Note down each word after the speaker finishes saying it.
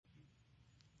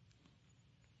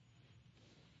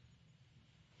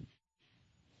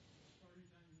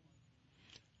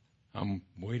I'm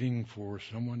waiting for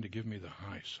someone to give me the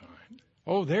high sign.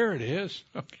 Oh, there it is.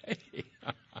 Okay.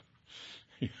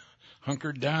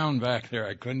 Hunkered down back there.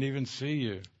 I couldn't even see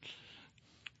you.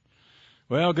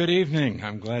 Well, good evening.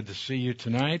 I'm glad to see you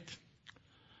tonight.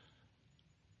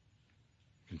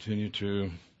 Continue to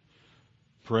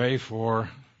pray for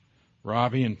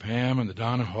Robbie and Pam and the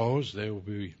Donahos. They will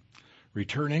be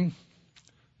returning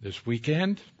this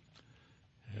weekend.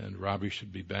 And Robbie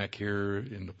should be back here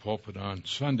in the pulpit on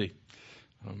Sunday.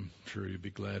 I'm sure you'll be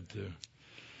glad to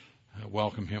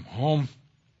welcome him home.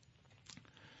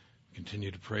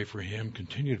 Continue to pray for him.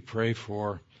 Continue to pray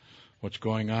for what's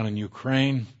going on in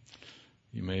Ukraine.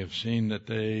 You may have seen that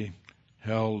they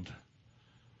held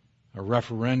a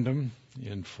referendum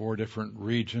in 4 different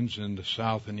regions in the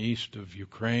south and east of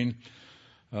Ukraine.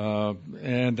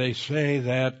 And they say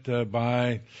that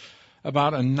by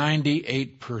about a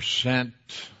 98%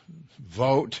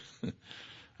 vote,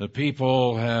 the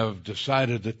people have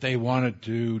decided that they wanted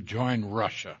to join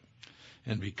Russia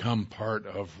and become part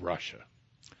of Russia.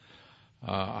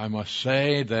 I must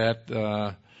say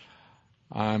that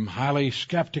I'm highly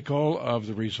skeptical of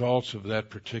the results of that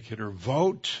particular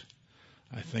vote.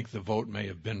 I think the vote may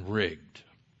have been rigged.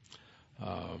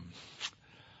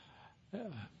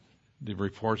 The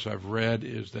reports I've read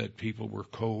is that people were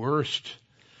coerced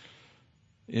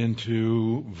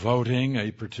into voting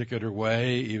a particular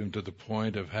way, even to the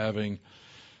point of having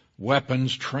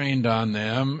weapons trained on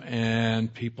them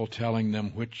and people telling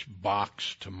them which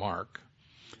box to mark.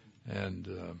 And,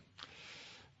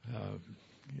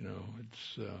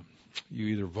 it's you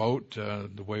either vote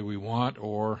the way we want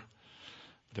or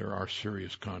there are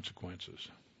serious consequences.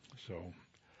 So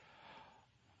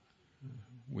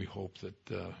we hope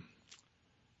that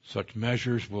such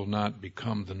measures will not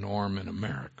become the norm in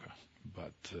America,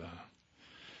 but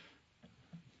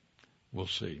we'll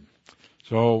see.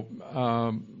 So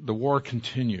the war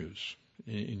continues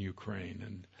in Ukraine,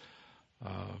 and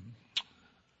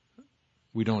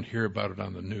we don't hear about it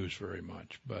on the news very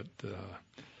much, but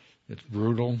it's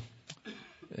brutal,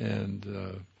 and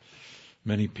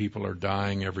many people are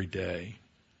dying every day,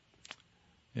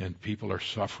 and people are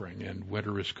suffering, and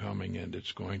winter is coming, and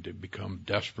it's going to become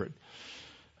desperate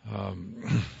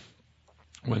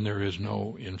when there is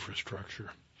no infrastructure.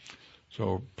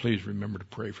 So please remember to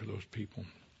pray for those people.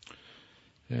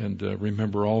 And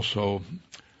remember also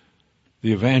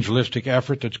the evangelistic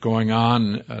effort that's going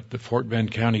on at the Fort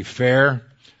Bend County Fair,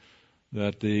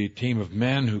 that the team of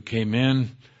men who came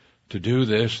in to do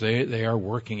this, they are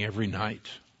working every night.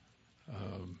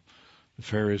 The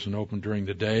fair isn't open during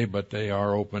the day, but they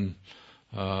are open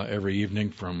every evening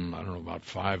from, about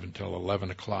 5 until 11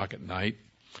 o'clock at night.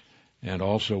 And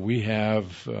also we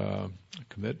have a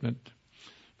commitment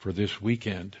for this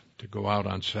weekend to go out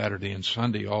on Saturday and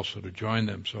Sunday also to join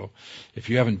them. So if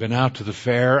you haven't been out to the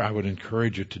fair, I would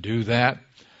encourage you to do that.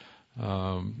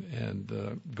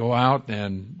 And go out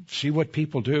and see what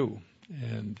people do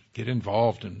and get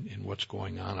involved in what's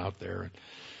going on out there.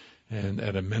 And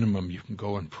at a minimum, you can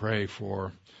go and pray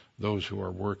for those who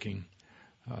are working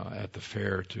at the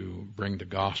fair to bring the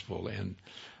gospel. And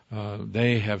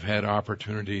they have had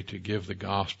opportunity to give the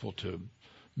gospel to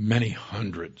many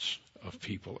hundreds of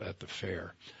people at the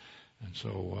fair. And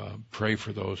so pray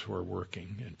for those who are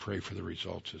working and pray for the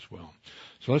results as well.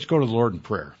 So let's go to the Lord in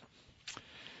prayer.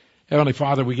 Heavenly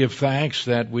Father, we give thanks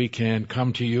that we can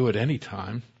come to you at any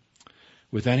time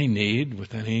with any need,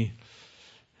 with anything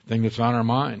that's on our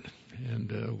mind.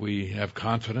 And we have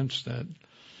confidence that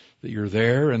you're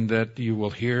there and that you will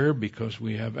hear because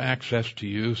we have access to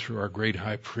you through our great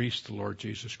high priest, the Lord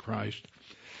Jesus Christ.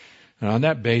 And on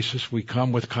that basis, we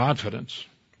come with confidence.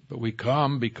 But we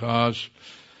come because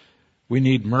we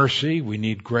need mercy, we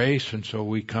need grace, and so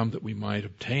we come that we might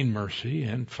obtain mercy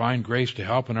and find grace to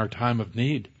help in our time of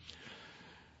need.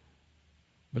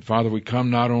 But Father, we come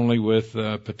not only with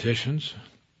petitions,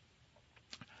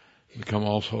 we come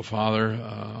also, Father,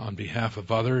 on behalf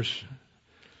of others,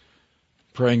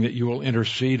 praying that you will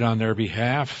intercede on their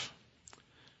behalf.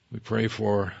 We pray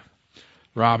for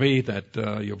Robbie, that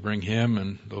you'll bring him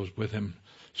and those with him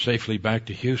safely back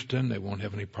to Houston. They won't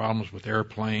have any problems with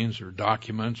airplanes or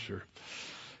documents or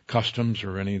customs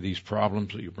or any of these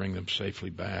problems, that you bring them safely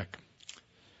back.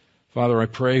 Father, I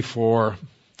pray for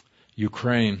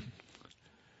Ukraine.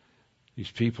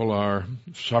 These people are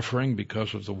suffering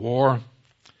because of the war,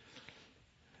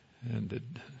 and it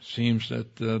seems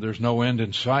that there's no end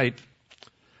in sight.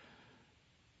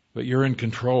 But you're in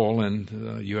control,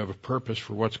 and you have a purpose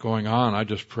for what's going on. I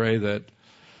just pray that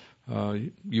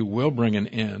you will bring an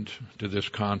end to this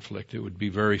conflict. It would be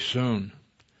very soon,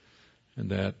 and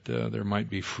that there might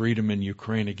be freedom in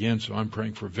Ukraine again. So I'm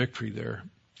praying for victory there.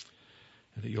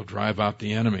 and that you'll drive out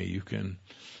the enemy. You can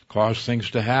cause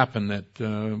things to happen that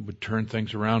would turn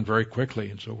things around very quickly,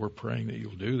 and so we're praying that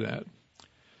you'll do that.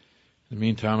 In the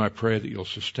meantime, I pray that you'll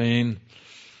sustain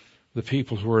the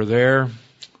people who are there,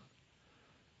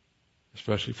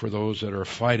 especially for those that are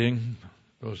fighting,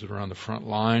 those that are on the front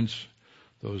lines,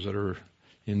 those that are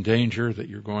in danger, that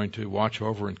you're going to watch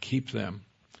over and keep them.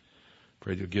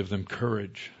 Pray that you'll give them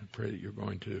courage. Pray that you're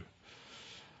going to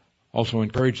also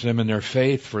encourage them in their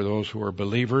faith. For those who are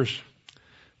believers,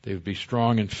 they would be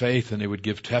strong in faith and they would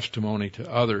give testimony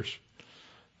to others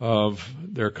of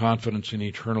their confidence in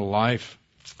eternal life,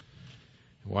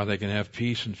 why they can have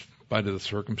peace in spite of the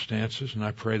circumstances. And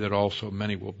I pray that also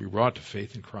many will be brought to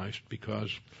faith in Christ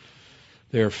because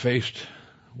they are faced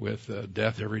with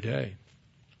death every day.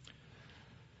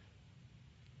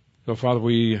 So, Father,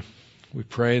 we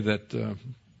pray that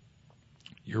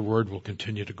your word will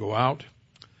continue to go out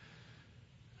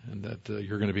and that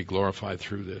you're going to be glorified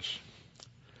through this.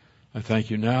 I thank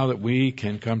you now that we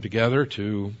can come together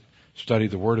to study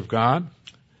the Word of God.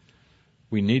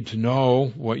 We need to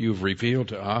know what you've revealed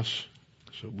to us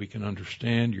so we can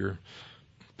understand your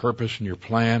purpose and your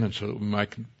plan, and so that we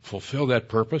might fulfill that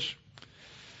purpose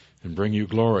and bring you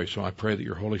glory. So I pray that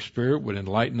your Holy Spirit would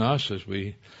enlighten us as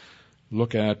we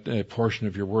look at a portion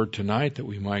of your word tonight, that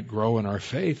we might grow in our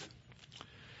faith,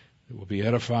 that we'll be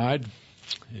edified,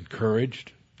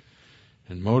 encouraged,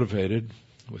 and motivated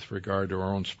with regard to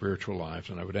our own spiritual lives.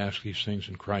 And I would ask these things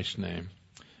in Christ's name.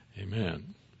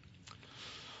 Amen.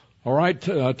 All right,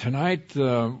 tonight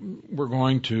we're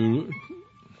going to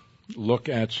look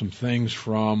at some things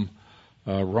from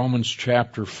Romans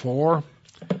chapter 4.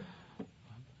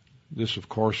 This, of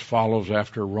course, follows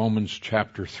after Romans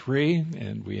chapter 3,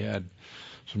 and we had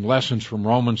some lessons from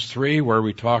Romans 3 where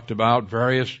we talked about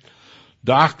various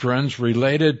doctrines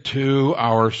related to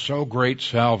our so great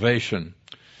salvation,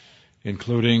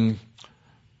 including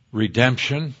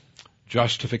redemption,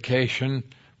 justification,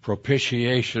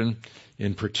 propitiation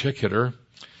in particular.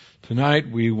 Tonight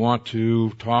we want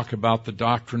to talk about the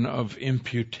doctrine of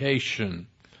imputation.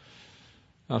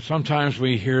 Now, sometimes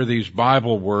we hear these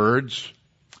Bible words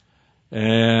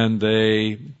and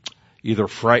they either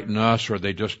frighten us or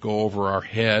they just go over our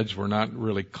heads. We're not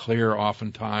really clear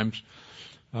oftentimes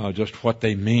just what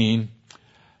they mean.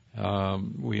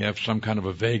 We have some kind of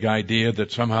a vague idea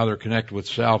that somehow they're connected with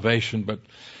salvation, but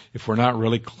if we're not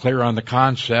really clear on the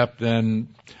concept, then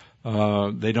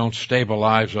they don't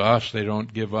stabilize us. They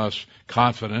don't give us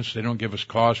confidence. They don't give us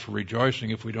cause for rejoicing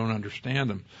if we don't understand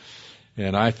them.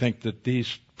 And I think that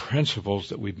these principles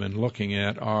that we've been looking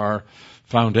at are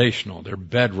foundational. They're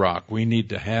bedrock. We need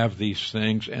to have these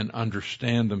things and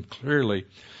understand them clearly.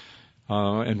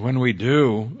 And when we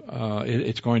do,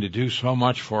 it's going to do so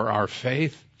much for our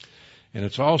faith, and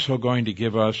it's also going to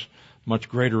give us much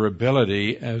greater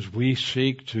ability as we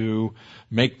seek to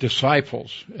make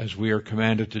disciples, as we are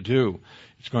commanded to do.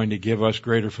 It's going to give us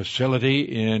greater facility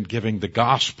in giving the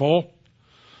gospel.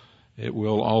 It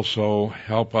will also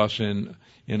help us in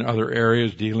other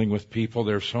areas dealing with people.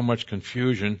 There's so much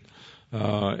confusion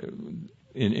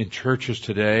in churches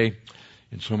today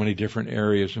in so many different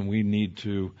areas, and we need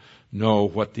to know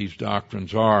what these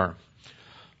doctrines are.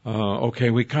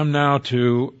 Okay, we come now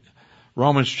to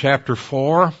Romans chapter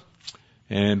 4.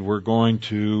 And we're going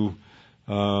to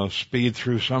speed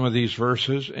through some of these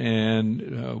verses,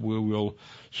 and we will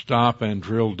stop and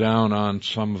drill down on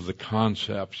some of the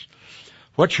concepts.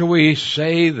 What shall we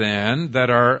say then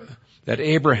that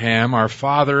Abraham, our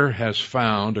father, has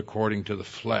found according to the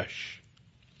flesh?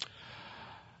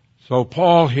 So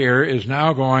Paul here is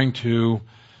now going to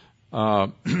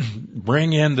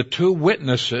bring in the two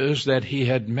witnesses that he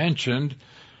had mentioned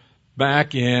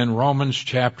back in Romans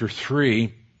chapter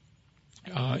 3.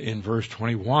 In verse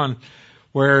 21,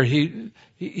 where he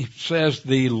says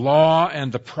the law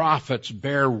and the prophets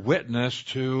bear witness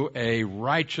to a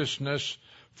righteousness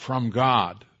from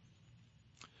God.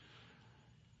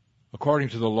 According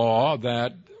to the law,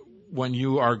 that when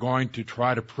you are going to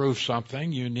try to prove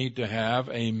something, you need to have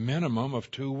a minimum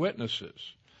of two witnesses.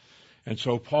 And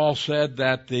so Paul said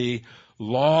that the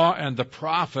law and the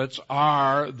prophets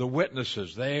are the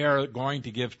witnesses. They are going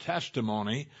to give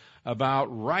testimony about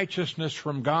righteousness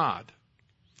from God.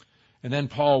 And then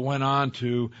Paul went on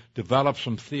to develop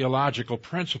some theological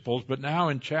principles, but now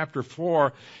in chapter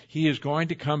 4, he is going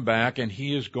to come back and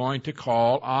he is going to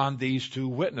call on these two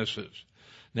witnesses,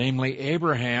 namely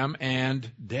Abraham and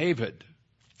David.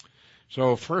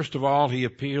 So first of all, he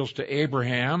appeals to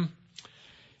Abraham,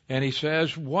 and he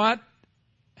says, what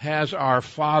has our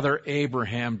father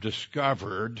Abraham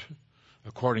discovered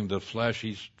according to the flesh?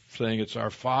 He's saying it's our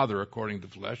father according to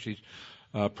the flesh. He's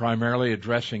primarily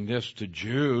addressing this to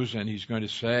Jews, and he's going to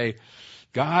say,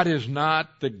 God is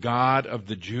not the God of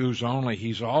the Jews only.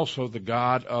 He's also the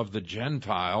God of the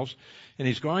Gentiles. And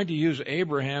he's going to use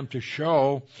Abraham to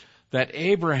show that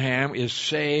Abraham is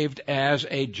saved as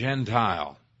a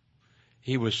Gentile.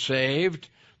 He was saved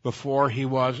before he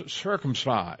was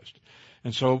circumcised.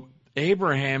 And so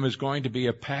Abraham is going to be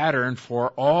a pattern for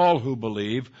all who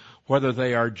believe, whether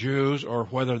they are Jews or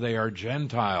whether they are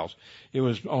Gentiles. It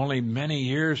was only many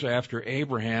years after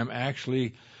Abraham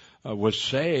actually was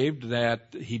saved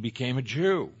that he became a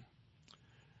Jew.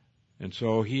 And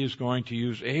so he is going to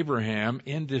use Abraham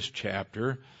in this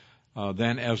chapter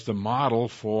then as the model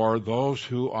for those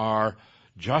who are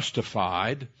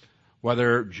justified,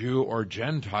 whether Jew or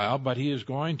Gentile, but he is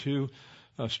going to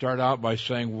start out by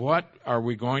saying, what are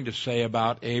we going to say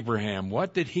about Abraham?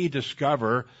 What did he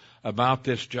discover about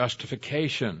this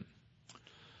justification?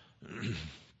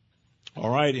 All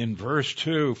right, in verse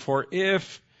 2, for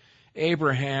if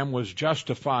Abraham was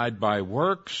justified by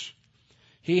works,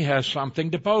 he has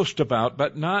something to boast about,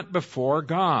 but not before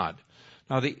God.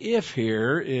 Now, the if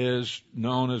here is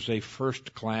known as a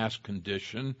first-class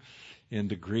condition in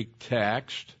the Greek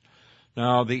text.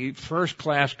 Now, the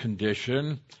first-class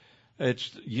condition,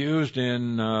 it's used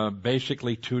in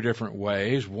basically two different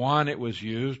ways. One, it was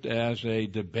used as a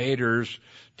debater's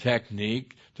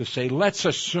technique to say, let's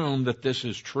assume that this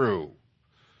is true.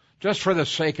 Just for the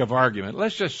sake of argument,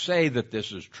 let's just say that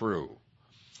this is true.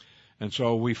 And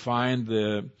so we find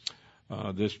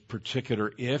this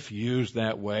particular if used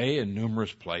that way in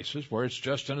numerous places, where it's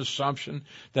just an assumption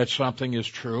that something is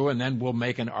true, and then we'll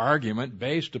make an argument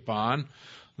based upon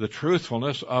the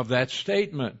truthfulness of that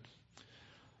statement.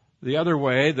 The other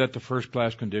way that the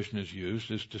first-class condition is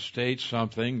used is to state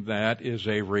something that is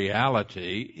a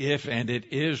reality if and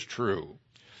it is true.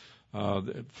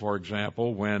 For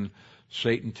example, when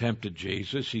Satan tempted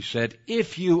Jesus, he said,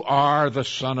 if you are the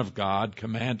Son of God,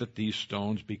 command that these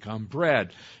stones become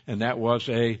bread. And that was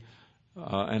an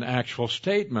actual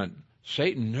statement.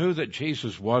 Satan knew that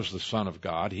Jesus was the Son of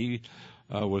God. He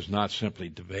was not simply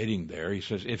debating there. He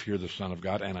says, if you're the Son of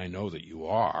God, and I know that you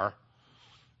are,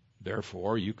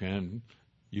 therefore you can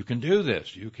do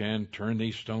this. You can turn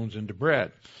these stones into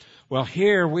bread. Well,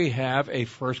 here we have a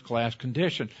first-class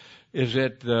condition. Is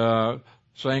it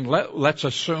saying, let's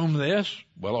assume this?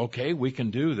 Well, okay, we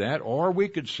can do that. Or we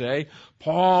could say,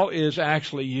 Paul is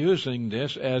actually using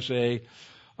this as a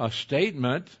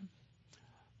statement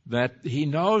that he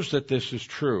knows that this is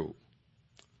true.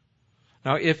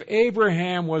 Now, if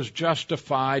Abraham was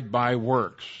justified by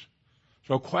works,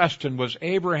 so question, was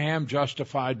Abraham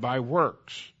justified by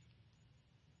works?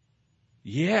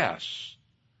 Yes,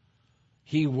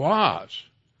 he was.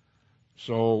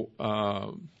 So,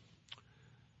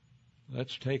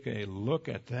 let's take a look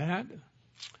at that.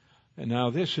 And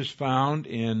now this is found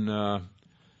in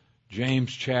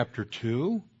James chapter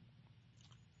 2,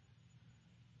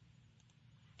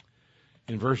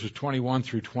 in verses 21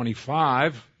 through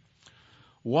 25.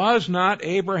 Was not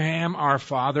Abraham our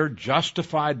father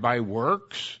justified by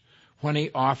works when he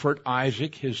offered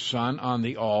Isaac his son on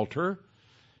the altar?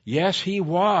 Yes, he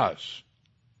was.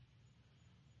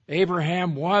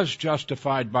 Abraham was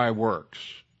justified by works.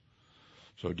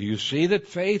 So do you see that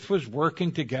faith was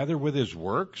working together with his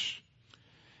works?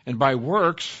 And by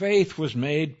works, faith was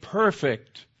made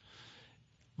perfect.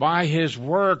 By his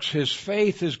works, his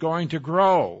faith is going to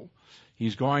grow.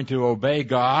 He's going to obey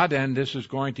God, and this is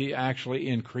going to actually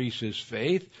increase his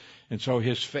faith. And so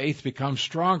his faith becomes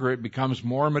stronger. It becomes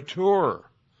more mature.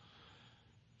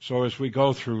 So as we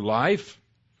go through life,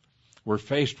 we're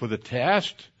faced with a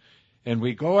test, and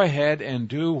we go ahead and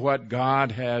do what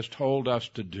God has told us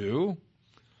to do.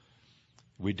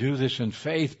 We do this in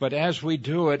faith, but as we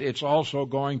do it, it's also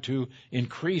going to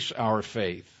increase our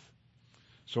faith.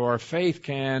 So our faith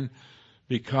can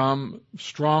become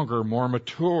stronger, more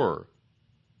mature.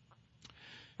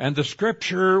 And the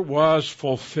scripture was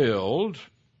fulfilled,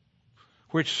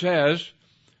 which says,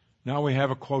 now we have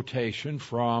a quotation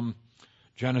from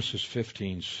Genesis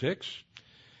 15:6.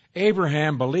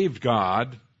 Abraham believed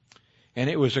God, and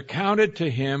it was accounted to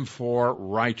him for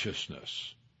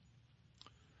righteousness.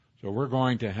 So we're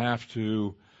going to have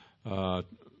to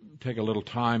take a little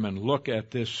time and look at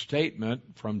this statement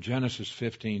from Genesis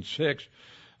 15:6,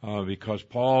 because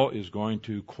Paul is going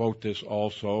to quote this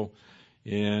also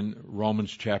in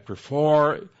Romans chapter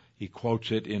 4. He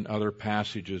quotes it in other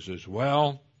passages as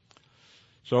well.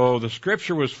 So the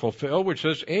scripture was fulfilled, which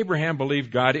says, Abraham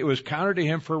believed God, it was counted to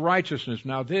him for righteousness.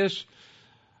 Now this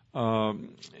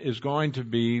is going to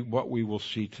be what we will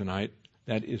see tonight.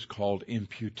 That is called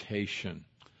imputation.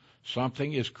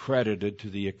 Something is credited to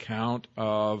the account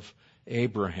of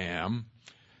Abraham,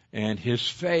 and his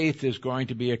faith is going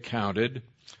to be accounted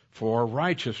for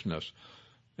righteousness.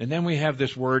 And then we have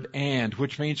this word and,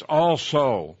 which means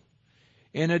also.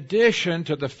 In addition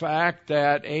to the fact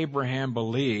that Abraham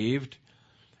believed,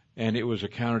 and it was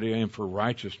accounted to him for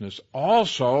righteousness,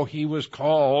 also he was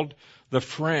called the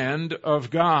friend of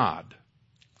God.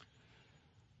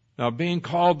 Now, being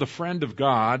called the friend of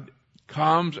God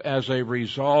comes as a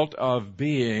result of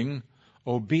being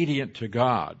obedient to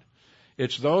God.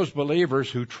 It's those believers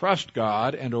who trust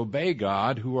God and obey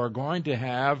God who are going to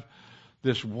have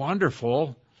this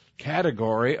wonderful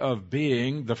category of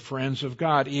being the friends of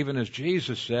God, even as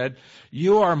Jesus said,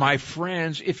 "You are my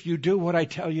friends if you do what I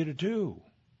tell you to do.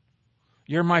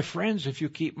 You're my friends if you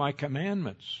keep my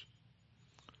commandments."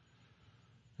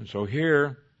 And so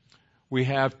here we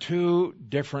have two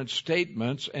different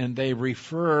statements, and they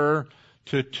refer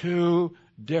to two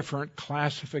different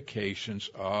classifications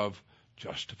of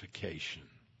justification.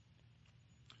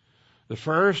 The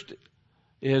first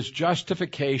is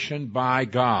justification by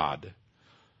God.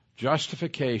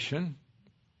 Justification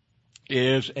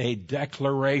is a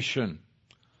declaration.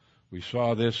 We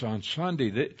saw this on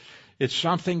Sunday. It's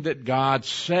something that God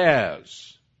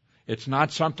says. It's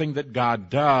not something that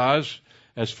God does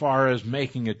as far as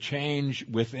making a change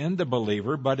within the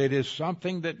believer, but it is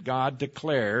something that God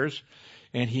declares,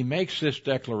 and He makes this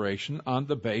declaration on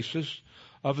the basis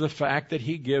of the fact that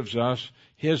He gives us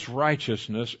His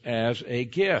righteousness as a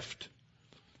gift.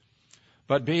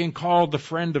 But being called the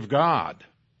friend of God,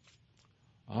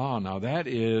 now that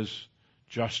is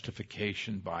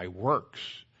justification by works.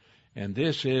 And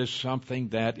this is something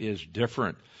that is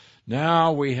different.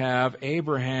 Now we have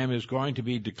Abraham is going to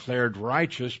be declared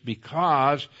righteous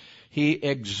because he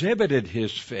exhibited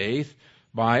his faith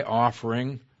by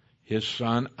offering his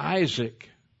son Isaac.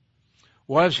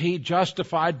 Was he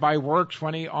justified by works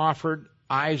when he offered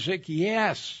Isaac?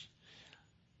 Yes.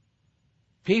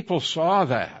 People saw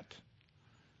that.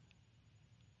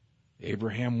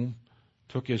 Abraham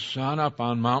took his son up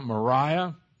on Mount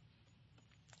Moriah.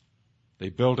 They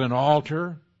built an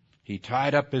altar. He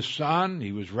tied up his son.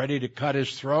 He was ready to cut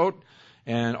his throat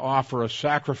and offer a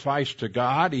sacrifice to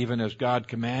God, even as God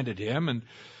commanded him. And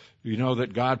you know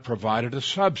that God provided a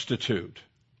substitute.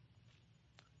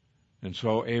 And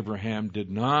so Abraham did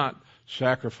not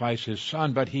sacrifice his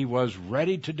son, but he was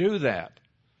ready to do that.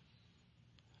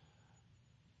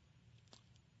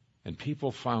 And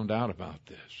people found out about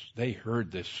this. They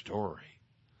heard this story.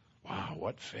 Wow,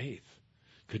 what faith.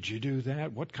 Could you do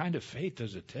that? What kind of faith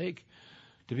does it take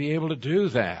to be able to do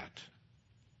that?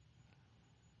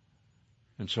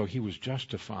 And so he was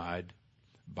justified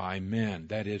by men.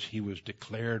 That is, he was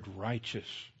declared righteous.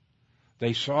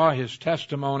 They saw his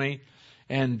testimony,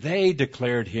 and they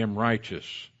declared him righteous.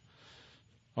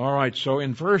 All right, so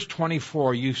in verse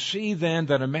 24, you see then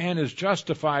that a man is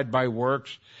justified by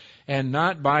works and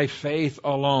not by faith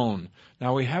alone.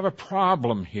 Now we have a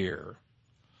problem here.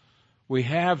 We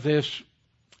have this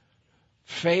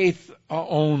faith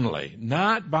only,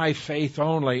 not by faith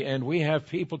only, and we have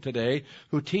people today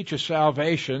who teach a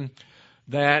salvation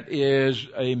that is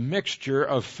a mixture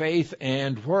of faith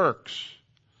and works.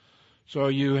 So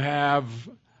you have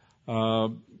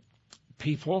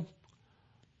people,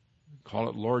 call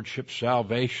it lordship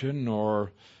salvation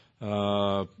or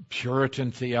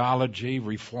Puritan theology,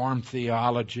 Reformed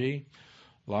theology,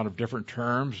 a lot of different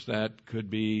terms that could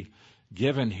be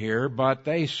given here, but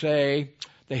they say,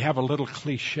 they have a little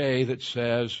cliche that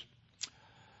says,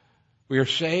 we are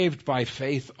saved by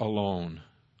faith alone,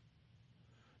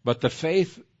 but the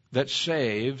faith that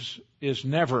saves is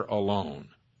never alone.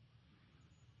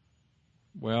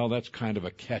 Well, that's kind of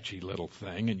a catchy little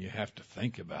thing, and you have to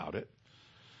think about it.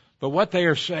 But what they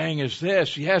are saying is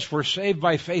this: yes, we're saved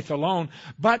by faith alone,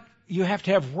 but you have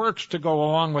to have works to go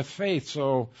along with faith.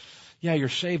 So, yeah, you're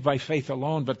saved by faith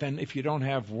alone, but then if you don't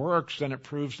have works, then it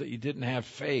proves that you didn't have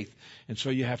faith. And so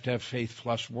you have to have faith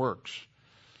plus works.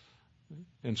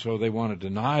 And so they want to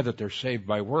deny that they're saved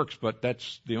by works, but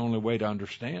that's the only way to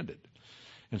understand it.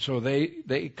 And so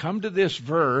they come to this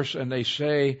verse and they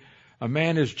say, a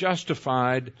man is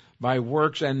justified by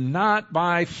works and not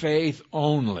by faith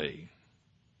only.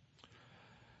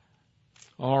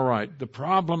 All right, the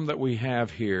problem that we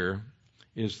have here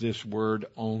is this word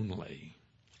only.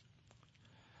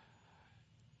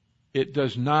 It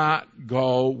does not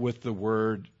go with the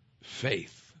word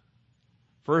faith.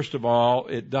 First of all,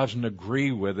 it doesn't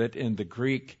agree with it in the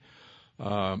Greek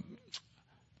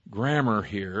grammar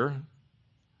here.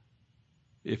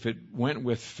 If it went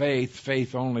with faith,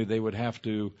 faith only, they would have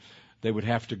to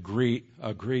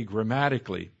agree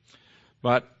grammatically.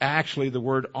 But actually the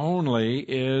word only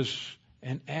is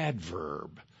an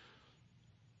adverb.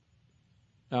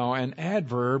 Now, an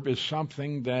adverb is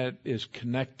something that is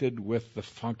connected with the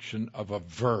function of a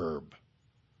verb.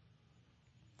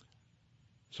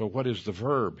 So what is the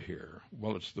verb here?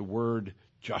 Well, it's the word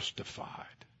justified.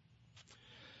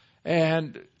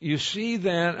 And you see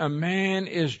then a man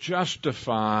is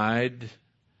justified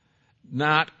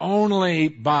not only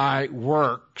by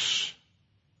works,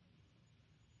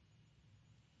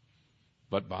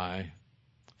 but by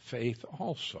faith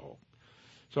also.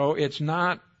 So he's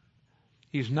not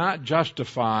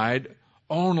justified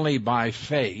only by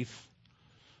faith.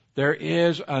 There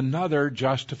is another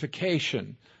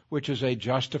justification, which is a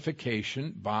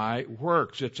justification by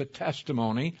works. It's a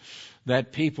testimony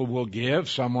that people will give.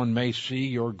 Someone may see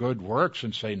your good works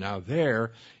and say, now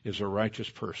there is a righteous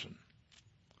person.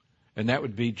 And that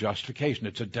would be justification.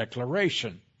 It's a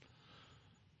declaration.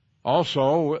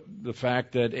 Also, the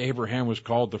fact that Abraham was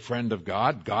called the friend of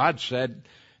God, God said,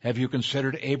 have you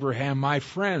considered Abraham my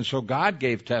friend? So God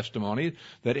gave testimony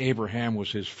that Abraham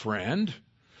was his friend,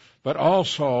 but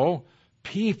also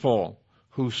people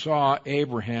who saw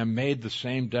Abraham made the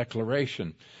same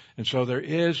declaration. And so there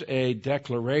is a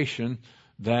declaration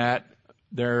that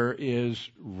there is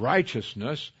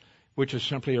righteousness, which is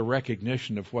simply a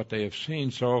recognition of what they have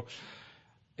seen. So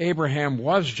Abraham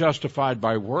was justified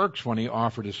by works when he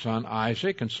offered his son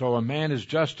Isaac, and so a man is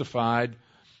justified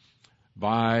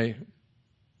by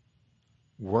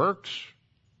works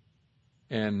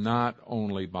and not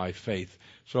only by faith.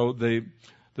 So the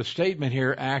statement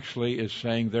here actually is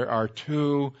saying there are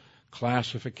two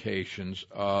classifications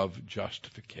of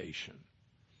justification.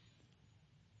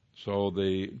 So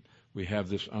we have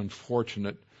this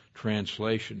unfortunate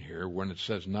translation here when it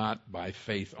says not by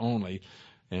faith only,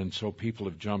 and so people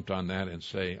have jumped on that and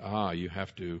say, you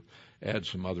have to add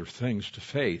some other things to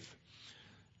faith.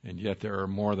 And yet there are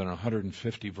more than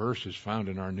 150 verses found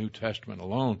in our New Testament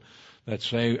alone that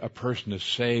say a person is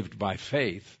saved by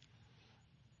faith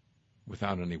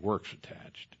without any works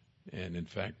attached. And in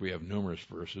fact, we have numerous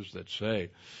verses that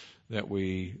say that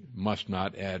we must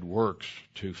not add works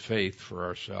to faith for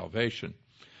our salvation.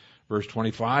 Verse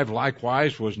 25,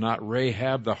 likewise was not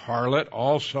Rahab the harlot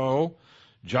also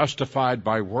justified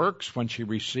by works when she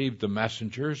received the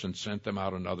messengers and sent them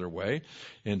out another way?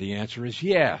 And the answer is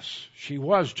yes, she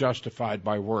was justified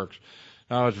by works.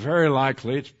 Now, it's very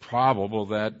likely, it's probable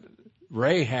that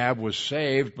Rahab was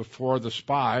saved before the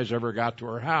spies ever got to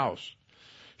her house.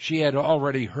 She had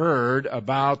already heard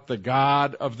about the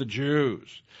God of the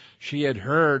Jews. She had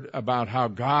heard about how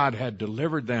God had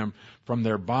delivered them from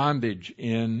their bondage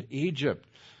in Egypt.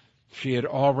 She had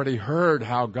already heard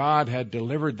how God had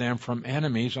delivered them from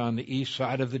enemies on the east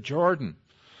side of the Jordan.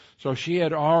 So she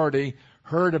had already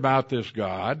heard about this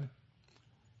God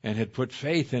and had put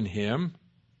faith in him,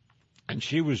 and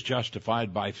she was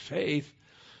justified by faith,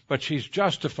 but she's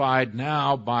justified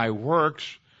now by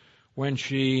works when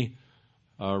she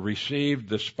received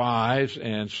the spies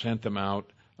and sent them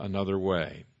out another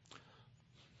way.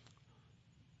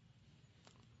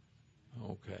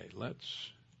 Okay,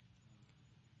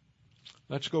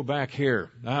 let's go back here.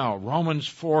 Now, Romans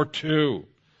 4:2.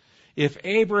 If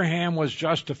Abraham was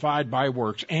justified by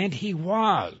works, and he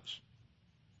was,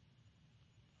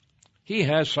 he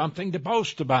has something to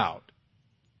boast about.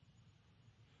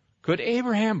 Could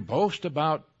Abraham boast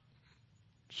about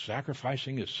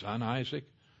sacrificing his son Isaac?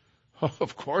 Oh,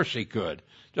 of course he could.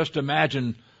 Just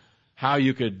imagine how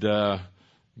you could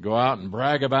go out and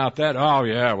brag about that. Oh,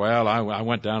 yeah, well, I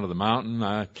went down to the mountain.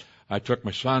 I took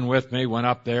my son with me, went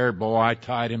up there. Boy, I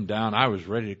tied him down. I was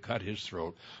ready to cut his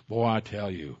throat. Boy, I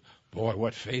tell you, boy,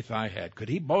 what faith I had. Could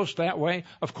he boast that way?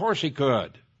 Of course he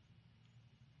could.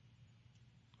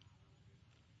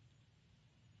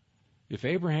 If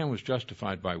Abraham was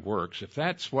justified by works, if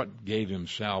that's what gave him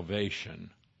salvation,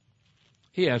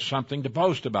 he has something to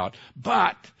boast about,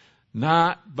 but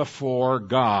not before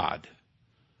God.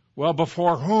 Well,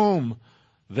 before whom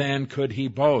then could he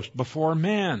boast? Before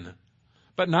men,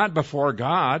 but not before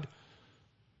God.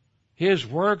 His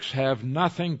works have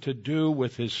nothing to do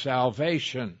with his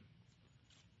salvation.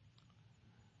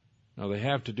 Now, they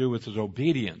have to do with his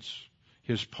obedience,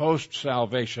 his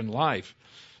post-salvation life,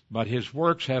 but his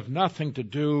works have nothing to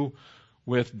do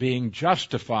with being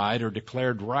justified or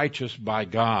declared righteous by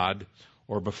God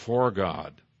or before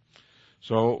God.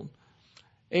 So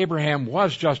Abraham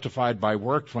was justified by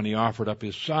works when he offered up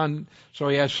his son, so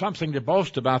he has something to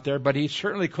boast about there, but he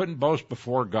certainly couldn't boast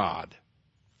before God.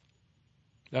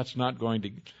 That's not going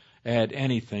to add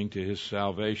anything to his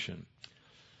salvation.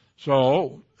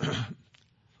 So,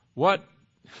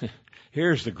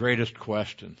 here's the greatest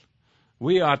question.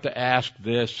 We ought to ask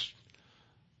this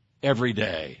every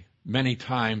day, many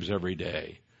times every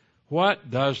day.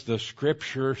 What does the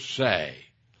Scripture say?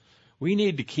 We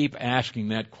need to keep asking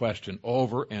that question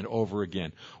over and over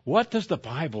again. What does the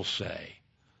Bible say?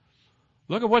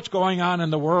 Look at what's going on in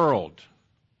the world.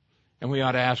 And we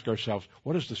ought to ask ourselves,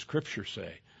 what does the Scripture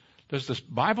say? Does the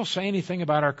Bible say anything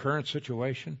about our current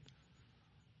situation?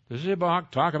 Does it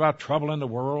talk about trouble in the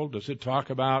world? Does it talk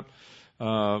about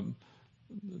the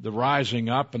rising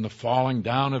up and the falling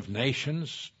down of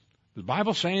nations? Does the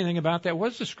Bible say anything about that? What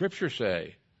does the Scripture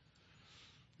say?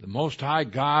 The Most High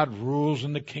God rules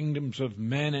in the kingdoms of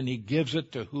men, and He gives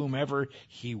it to whomever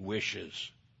He wishes.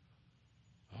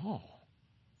 Oh,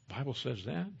 the Bible says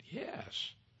that?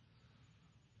 Yes.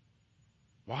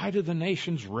 Why do the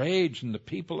nations rage and the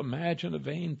people imagine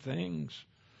vain things?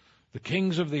 The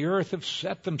kings of the earth have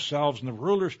set themselves, and the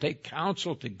rulers take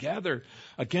counsel together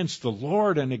against the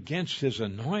Lord and against His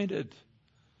anointed.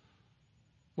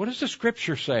 What does the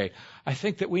Scripture say? I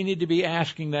think that we need to be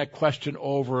asking that question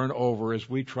over and over as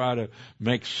we try to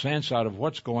make sense out of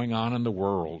what's going on in the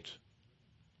world.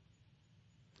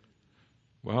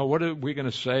 Well, what are we going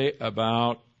to say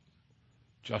about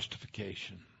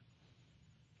justification?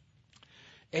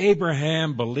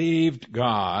 Abraham believed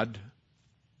God,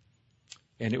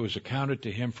 and it was accounted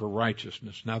to him for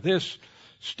righteousness. Now, this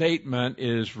statement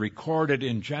is recorded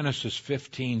in Genesis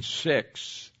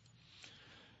 15:6.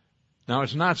 Now,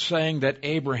 it's not saying that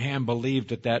Abraham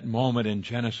believed at that moment in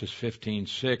Genesis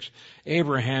 15:6.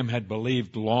 Abraham had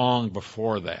believed long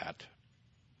before that.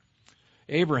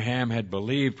 Abraham had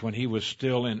believed when he was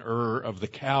still in Ur of the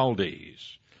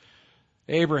Chaldees.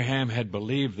 Abraham had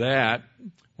believed that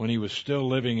when he was still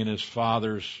living in his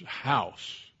father's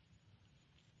house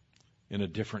in a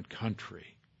different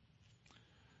country.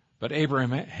 But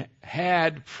Abraham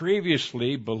had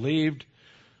previously believed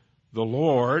the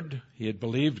Lord. He had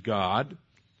believed God,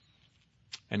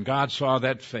 and God saw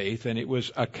that faith, and it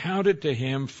was accounted to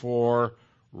him for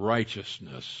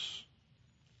righteousness.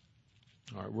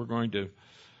 All right, we're going to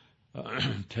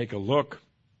take a look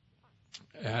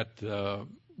at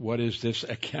what is this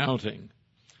accounting.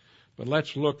 But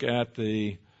let's look at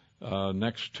the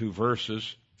next two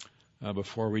verses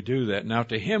before we do that. Now,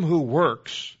 to him who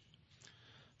works,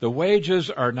 the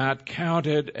wages are not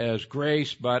counted as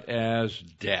grace, but as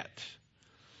debt.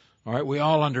 All right, we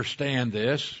all understand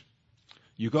this.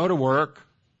 You go to work,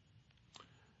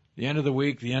 the end of the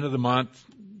week, the end of the month,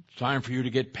 it's time for you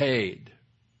to get paid.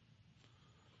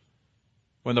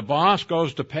 When the boss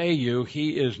goes to pay you,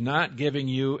 he is not giving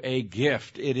you a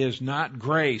gift. It is not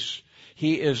grace.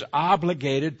 He is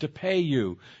obligated to pay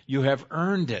you. You have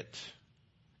earned it.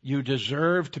 You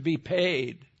deserve to be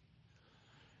paid.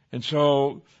 And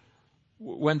so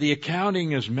when the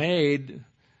accounting is made,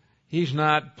 he's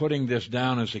not putting this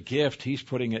down as a gift. He's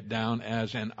putting it down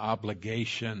as an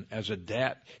obligation, as a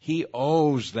debt. He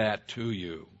owes that to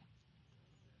you.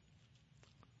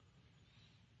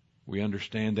 We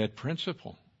understand that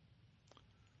principle.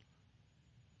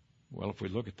 Well, if we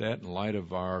look at that in light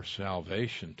of our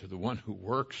salvation, to the one who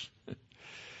works,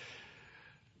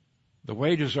 the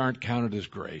wages aren't counted as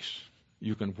grace.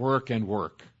 You can work and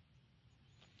work,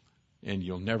 and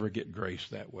you'll never get grace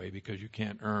that way because you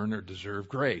can't earn or deserve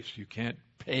grace. You can't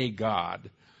pay God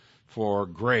for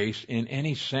grace in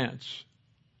any sense.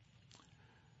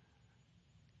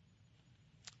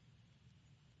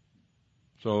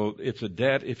 So it's a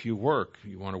debt if you work.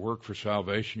 You want to work for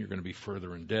salvation, you're going to be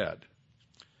further in debt.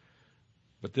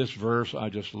 But this verse, I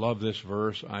just love this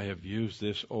verse. I have used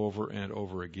this over and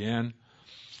over again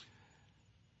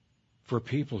for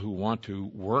people who want to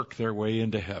work their way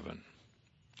into heaven,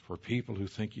 for people who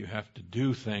think you have to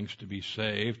do things to be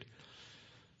saved.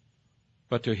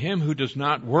 But to him who does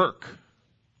not work,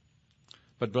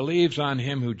 but believes on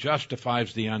him who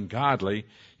justifies the ungodly,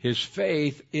 his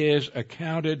faith is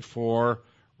accounted for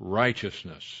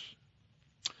righteousness.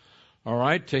 All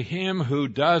right, to him who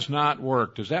does not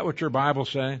work. Is that what your Bible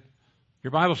say?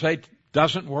 Your Bible say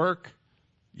doesn't work?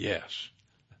 Yes.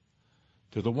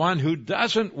 To the one who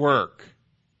doesn't work,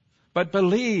 but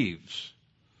believes.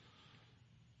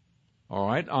 All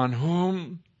right, on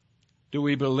whom do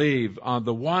we believe? On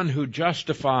the one who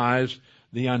justifies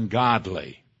the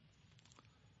ungodly.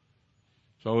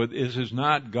 So this is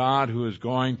not God who is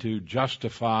going to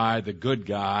justify the good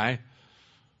guy,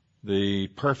 the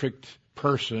perfect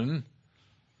person,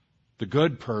 the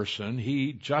good person.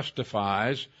 He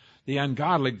justifies the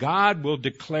ungodly. God will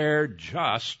declare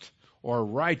just or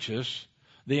righteous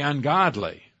the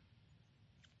ungodly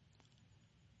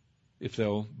if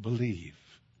they'll believe,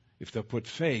 if they'll put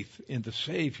faith in the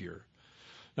Savior.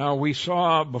 Now, we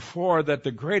saw before that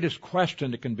the greatest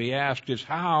question that can be asked is,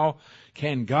 how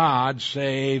can God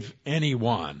save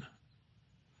anyone?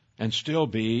 and still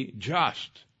be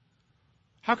just?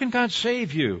 How can God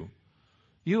save you?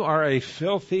 You are a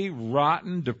filthy,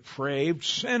 rotten, depraved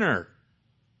sinner.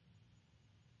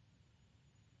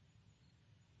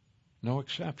 No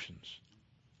exceptions.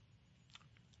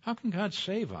 How can God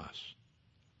save us?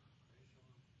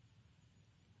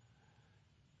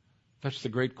 That's the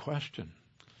great question.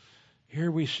 Here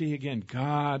we see again,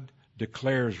 God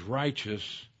declares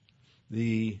righteous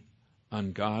the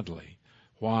ungodly.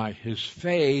 Why? His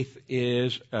faith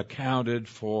is accounted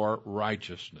for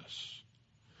righteousness.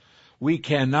 We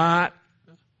cannot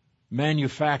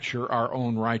manufacture our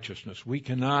own righteousness. We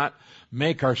cannot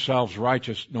make ourselves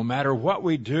righteous no matter what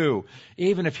we do.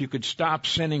 Even if you could stop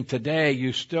sinning today,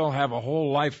 you still have a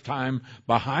whole lifetime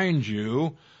behind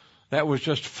you that was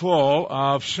just full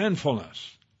of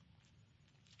sinfulness.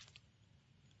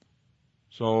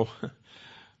 So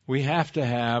we have to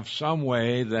have some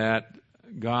way that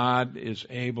God is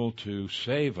able to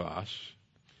save us.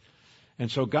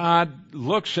 And so God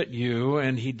looks at you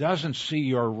and He doesn't see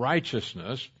your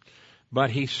righteousness, but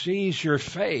He sees your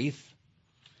faith,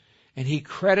 and He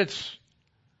credits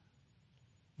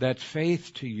that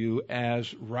faith to you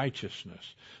as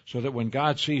righteousness. So that when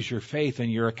God sees your faith in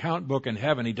your account book in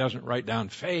heaven, He doesn't write down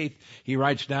faith, He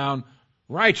writes down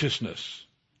righteousness.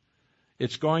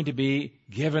 It's going to be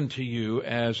given to you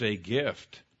as a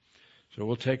gift. So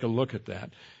we'll take a look at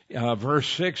that. Verse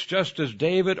 6, just as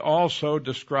David also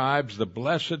describes the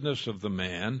blessedness of the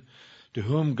man to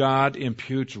whom God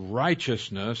imputes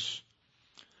righteousness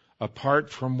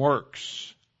apart from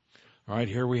works. All right,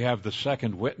 here we have the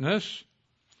second witness.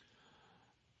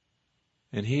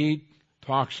 And he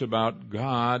talks about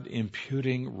God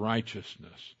imputing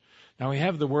righteousness. Now we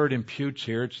have the word imputes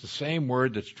here. It's the same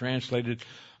word that's translated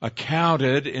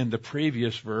accounted in the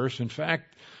previous verse. In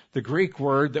fact, the Greek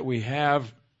word that we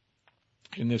have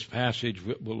in this passage,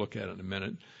 we'll look at it in a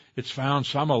minute, it's found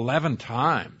some 11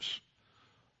 times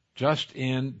just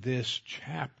in this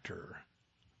chapter.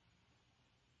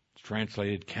 It's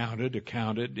translated counted,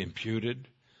 accounted, imputed,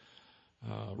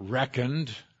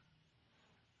 reckoned,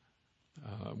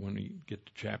 when we get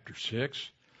to chapter 6.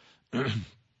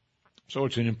 So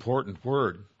it's an important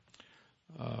word.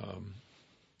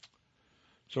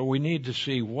 So we need to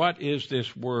see, what is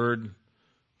this word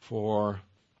for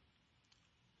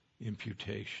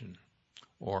imputation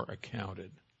or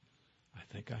accounted? I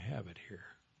think I have it here.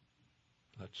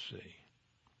 Let's see.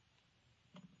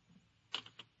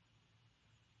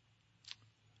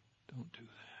 Don't do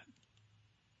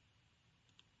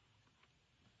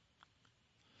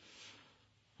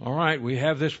that. All right, we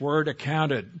have this word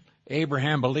accounted.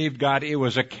 Abraham believed God. It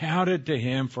was accounted to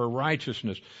him for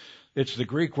righteousness. It's the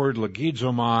Greek word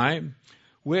logizomai,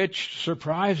 which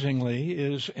surprisingly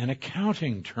is an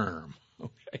accounting term.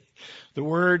 Okay, the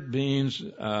word means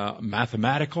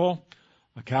mathematical,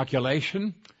 a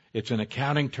calculation. It's an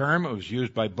accounting term. It was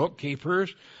used by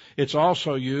bookkeepers. It's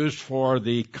also used for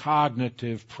the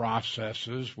cognitive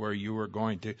processes where you are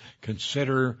going to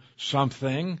consider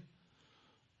something.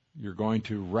 You're going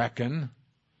to reckon,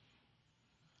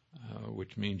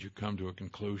 which means you come to a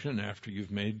conclusion after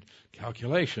you've made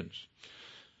calculations.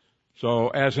 So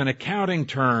as an accounting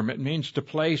term, it means to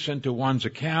place into one's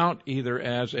account either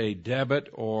as a debit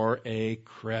or a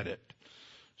credit.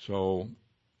 So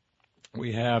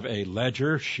we have a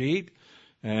ledger sheet,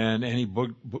 and any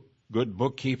good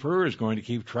bookkeeper is going to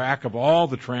keep track of all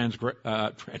the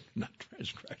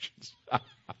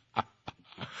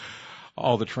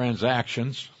all the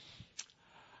transactions.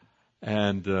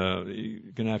 And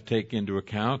you're going to have to take into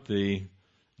account the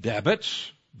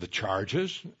debits, the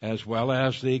charges, as well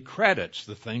as the credits,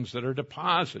 the things that are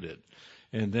deposited.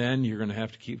 And then you're going to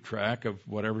have to keep track of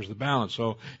whatever's the balance.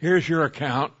 So here's your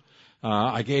account.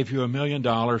 I gave you $1 million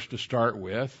to start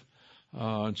with.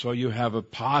 And so you have a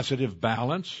positive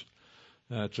balance.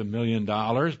 That's $1 million.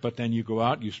 But then you go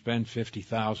out, you spend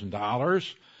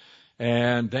 $50,000.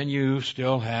 And then you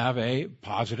still have a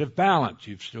positive balance.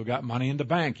 You've still got money in the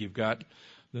bank. You've got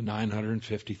the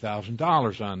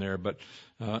 $950,000 on there. But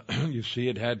you see,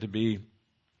 it had to be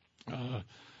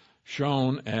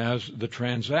shown as the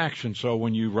transaction. So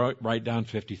when you write down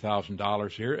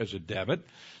 $50,000 here as a debit,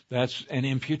 that's an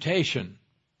imputation.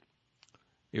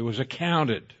 It was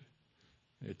accounted.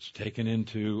 It's taken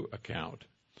into account.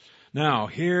 Now,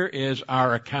 here is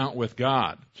our account with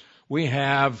God. We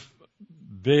have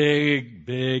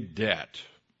big debt.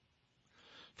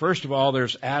 First of all,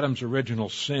 there's Adam's original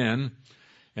sin,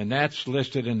 and that's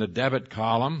listed in the debit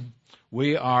column.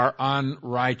 We are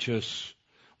unrighteous.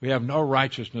 We have no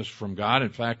righteousness from God. In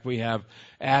fact, we have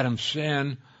Adam's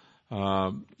sin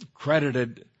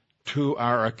credited to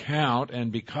our account,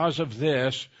 and because of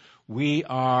this, We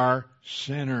are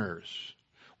sinners.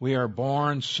 We are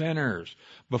born sinners.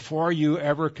 Before you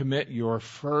ever commit your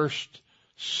first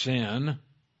sin,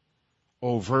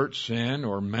 overt sin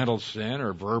or mental sin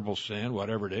or verbal sin,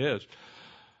 whatever it is,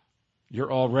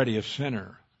 you're already a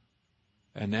sinner.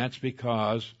 And that's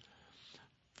because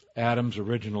Adam's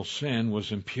original sin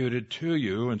was imputed to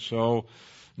you, and so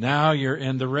now you're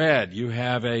in the red. You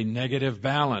have a negative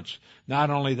balance. Not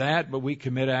only that, but we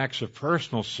commit acts of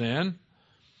personal sin,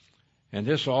 and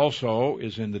this also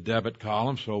is in the debit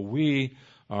column, so we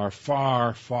are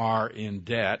far, far in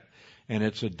debt, and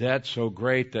it's a debt so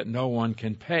great that no one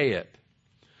can pay it.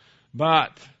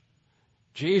 But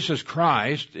Jesus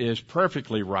Christ is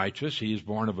perfectly righteous. He is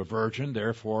born of a virgin,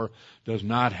 therefore does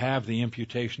not have the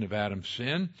imputation of Adam's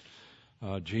sin.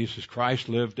 Jesus Christ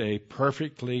lived a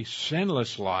perfectly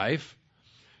sinless life,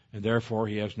 and therefore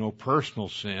he has no personal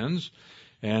sins,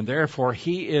 and therefore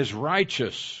he is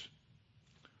righteous.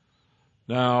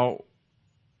 Now,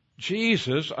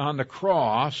 Jesus on the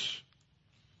cross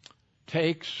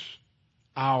takes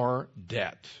our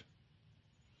debt.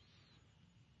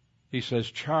 He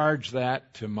says, charge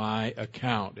that to my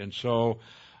account. And so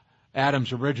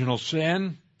Adam's original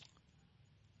sin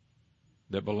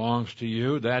that belongs to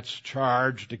you, that's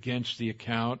charged against the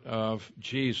account of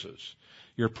Jesus.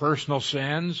 Your personal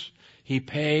sins, he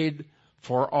paid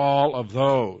for all of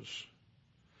those.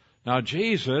 Now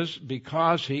Jesus,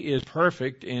 because he is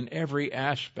perfect in every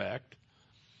aspect,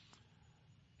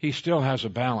 he still has a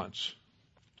balance.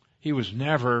 He was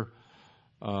never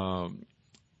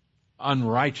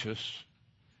unrighteous.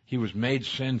 He was made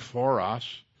sin for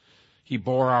us. He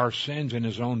bore our sins in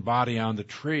his own body on the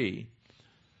tree,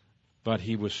 but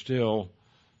he was still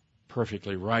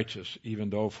perfectly righteous, even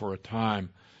though for a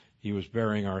time he was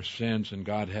bearing our sins and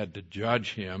God had to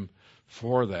judge him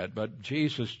for that. But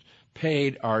Jesus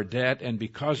paid our debt, and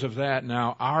because of that,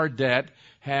 now our debt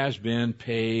has been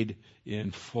paid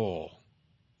in full.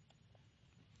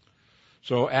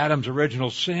 So Adam's original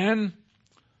sin,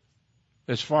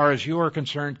 as far as you are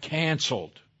concerned,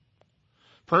 canceled.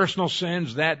 Personal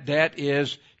sins, that debt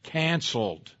is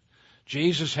canceled.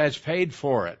 Jesus has paid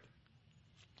for it.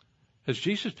 Has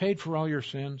Jesus paid for all your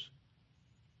sins?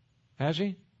 Has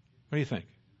he? What do you think?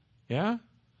 Yeah?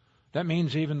 That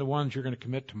means even the ones you're going to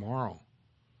commit tomorrow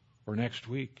or next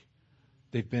week,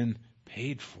 they've been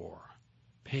paid for,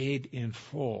 paid in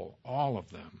full, all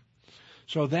of them.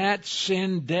 So that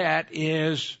sin debt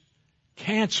is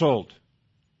canceled.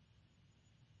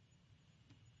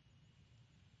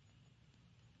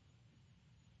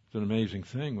 It's an amazing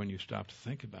thing when you stop to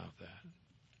think about that.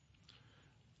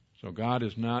 So God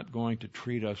is not going to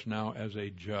treat us now as a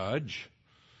judge.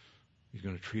 He's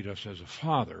going to treat us as a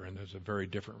father, and there's a very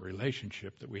different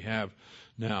relationship that we have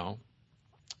now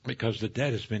because the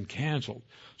debt has been canceled.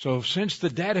 So since the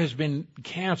debt has been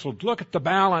canceled, look at the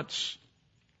balance.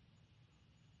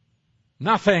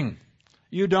 Nothing.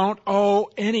 You don't owe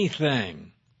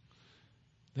anything.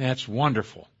 That's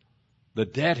wonderful. The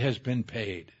debt has been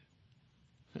paid.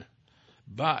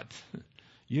 But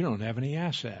you don't have any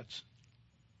assets.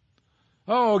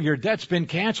 Oh, your debt's been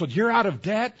canceled. You're out of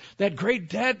debt. That great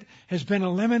debt has been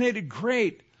eliminated.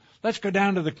 Great. Let's go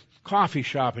down to the coffee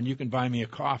shop and you can buy me a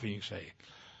coffee. You say,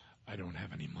 I don't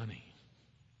have any money.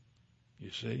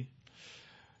 You see?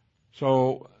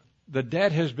 So the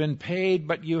debt has been paid,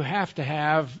 but you have to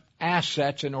have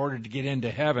assets in order to get into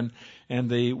heaven. And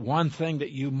the one thing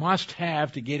that you must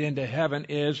have to get into heaven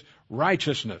is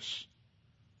righteousness.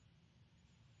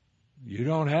 You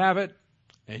don't have it,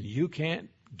 and you can't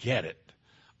get it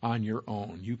on your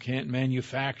own. You can't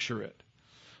manufacture it.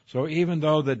 So even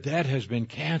though the debt has been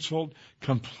canceled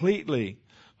completely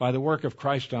by the work of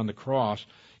Christ on the cross,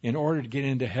 in order to get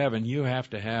into heaven, you have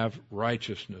to have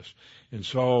righteousness. And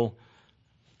so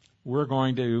we're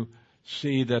going to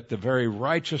see that the very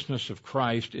righteousness of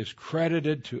Christ is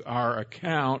credited to our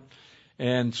account.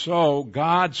 And so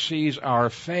God sees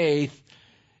our faith,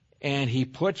 and he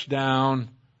puts down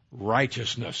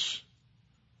righteousness.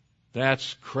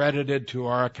 That's credited to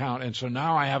our account. And so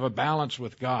now I have a balance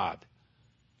with God.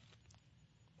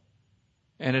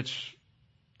 And it's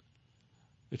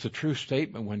a true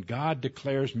statement when God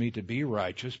declares me to be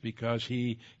righteous because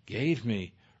he gave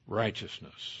me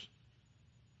righteousness.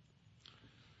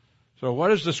 So what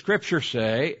does the scripture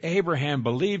say? Abraham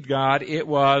believed God. It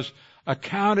was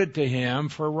accounted to him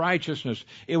for righteousness.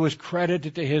 It was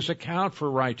credited to his account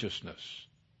for righteousness.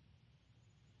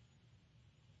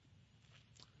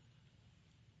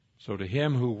 So to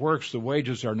him who works, the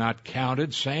wages are not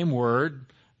counted. Same word.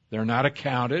 They're not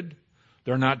accounted.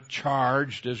 They're not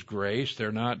charged as grace.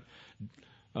 They're not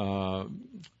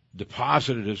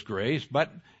deposited as grace.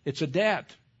 But it's a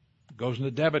debt. goes in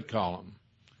the debit column.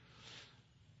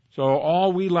 So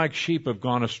all we like sheep have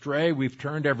gone astray. We've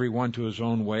turned everyone to his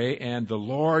own way, and the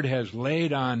Lord has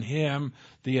laid on him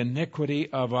the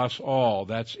iniquity of us all.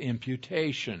 That's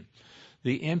imputation.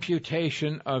 The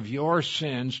imputation of your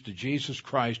sins to Jesus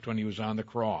Christ when he was on the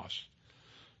cross.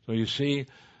 So you see,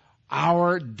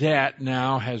 our debt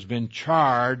now has been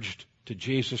charged to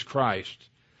Jesus Christ.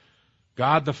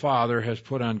 God the Father has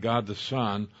put on God the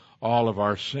Son all of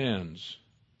our sins.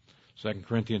 2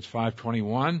 Corinthians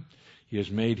 5:21, he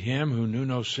has made him who knew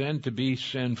no sin to be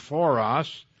sin for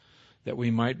us, that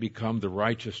we might become the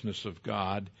righteousness of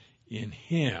God in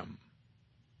him.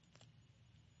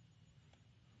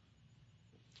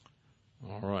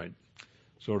 All right.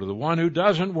 So to the one who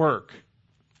doesn't work,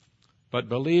 but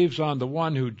believes on the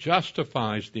one who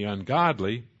justifies the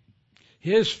ungodly,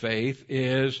 his faith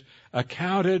is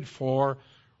accounted for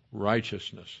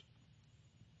righteousness.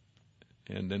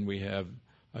 And then we have,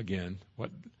 again,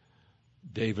 what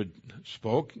David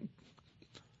spoke,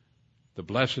 the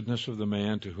blessedness of the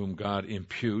man to whom God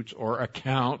imputes or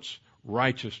accounts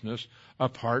righteousness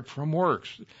apart from works.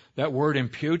 That word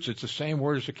imputes, it's the same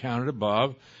word as accounted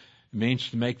above. It means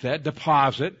to make that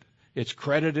deposit. It's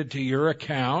credited to your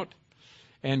account.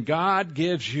 And God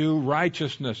gives you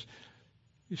righteousness.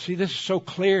 You see, this is so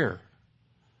clear.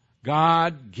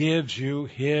 God gives you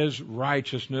his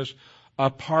righteousness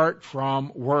apart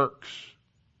from works.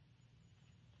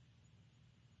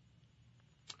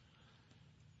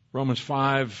 Romans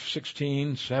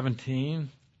 5:16, 17.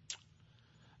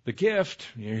 The gift,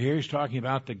 here he's talking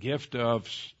about the gift of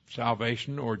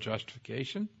salvation or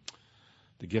justification,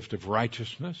 the gift of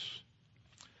righteousness.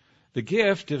 The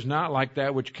gift is not like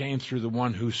that which came through the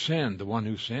one who sinned. The one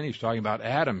who sinned, he's talking about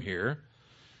Adam here.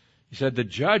 He said the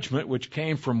judgment which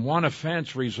came from one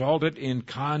offense resulted in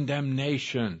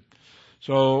condemnation.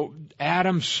 So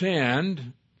Adam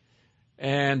sinned,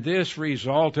 and this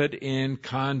resulted in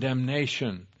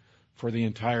condemnation for the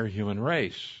entire human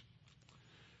race.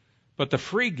 But the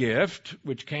free gift,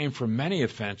 which came from many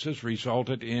offenses,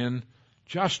 resulted in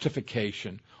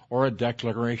justification or a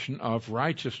declaration of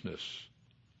righteousness.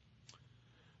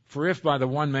 For if by the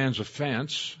one man's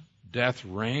offense death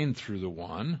reigned through the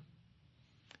one,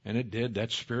 and it did,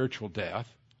 that's spiritual death,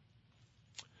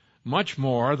 much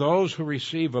more those who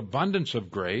receive abundance of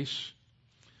grace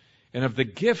and of the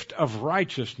gift of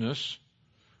righteousness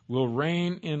will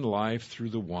reign in life through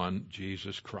the one,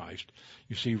 Jesus Christ.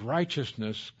 You see,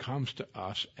 righteousness comes to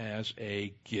us as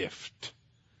a gift.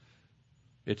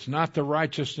 It's not the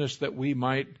righteousness that we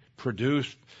might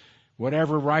produce.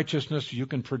 Whatever righteousness you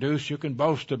can produce, you can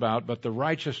boast about, but the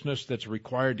righteousness that's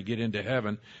required to get into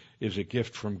heaven is a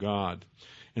gift from God.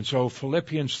 And so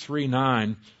Philippians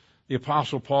 3:9, the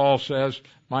Apostle Paul says,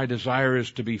 my desire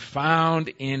is to be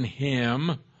found in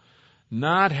him,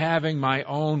 not having my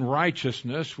own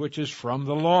righteousness, which is from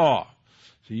the law.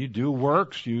 So you do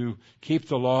works, you keep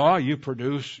the law, you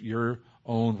produce your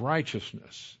own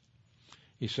righteousness.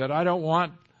 He said, I don't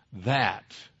want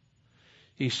that.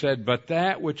 He said, but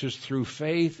that which is through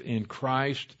faith in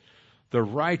Christ, the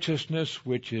righteousness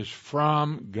which is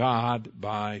from God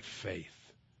by faith.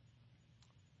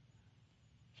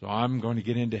 So I'm going to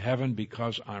get into heaven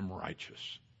because I'm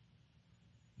righteous.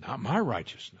 Not my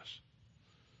righteousness,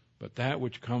 but that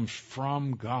which comes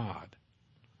from God.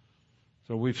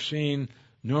 So we've seen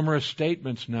numerous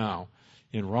statements now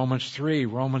in Romans 3,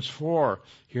 Romans 4,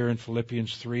 here in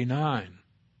Philippians 3:9.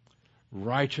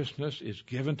 Righteousness is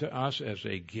given to us as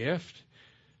a gift.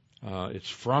 It's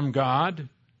from God.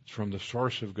 It's from the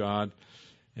source of God.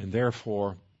 And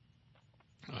therefore,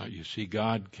 you see,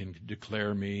 God can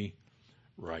declare me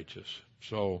righteous.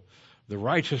 So the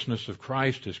righteousness of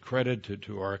Christ is credited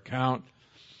to our account.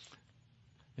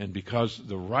 And because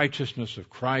the righteousness of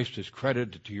Christ is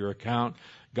credited to your account,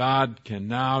 God can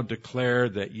now declare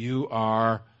that you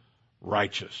are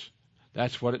righteous.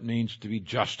 That's what it means to be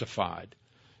justified.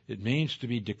 It means to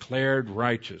be declared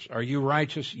righteous. Are you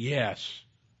righteous? Yes.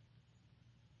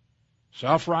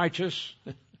 Self-righteous?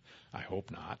 I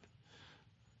hope not.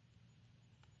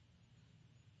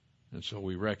 And so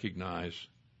we recognize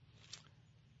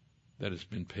that it's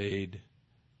been paid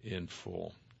in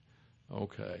full.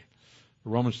 Okay.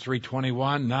 Romans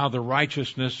 3:21, now the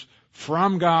righteousness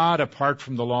from God apart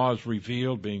from the law is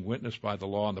revealed, being witnessed by the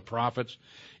law and the prophets,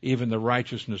 even the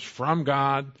righteousness from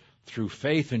God through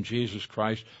faith in Jesus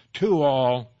Christ to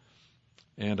all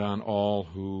and on all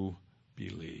who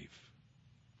believe.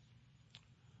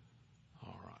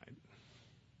 All right.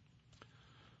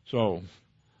 So,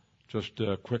 just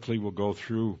quickly we'll go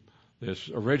through this.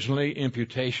 Originally,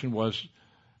 imputation was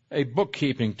a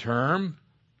bookkeeping term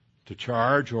to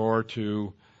charge or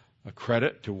to a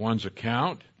credit to one's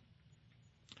account.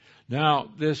 Now,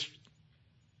 this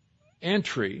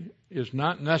entry is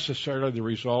not necessarily the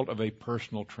result of a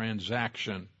personal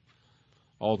transaction,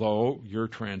 although your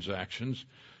transactions,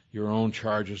 your own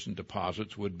charges and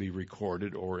deposits would be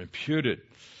recorded or imputed.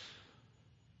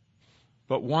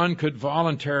 But one could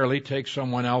voluntarily take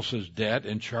someone else's debt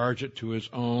and charge it to his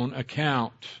own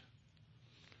account.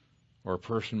 Or a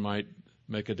person might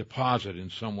make a deposit in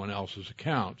someone else's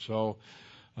account. So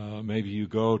maybe you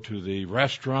go to the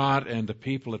restaurant and the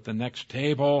people at the next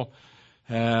table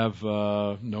have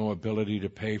no ability to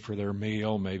pay for their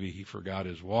meal. Maybe he forgot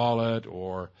his wallet,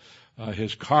 or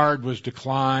his card was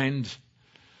declined.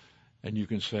 And you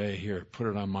can say, here, put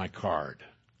it on my card.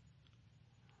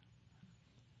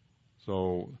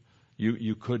 So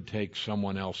you could take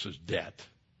someone else's debt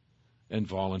and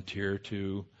volunteer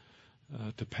to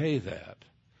pay that.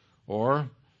 Or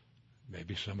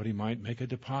maybe somebody might make a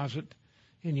deposit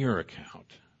in your account.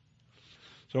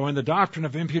 So in the doctrine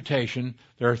of imputation,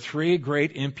 there are three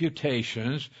great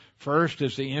imputations. First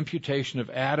is the imputation of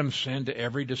Adam's sin to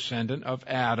every descendant of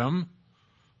Adam.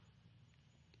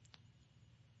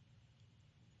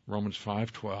 Romans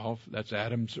 5:12, that's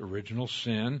Adam's original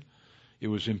sin. It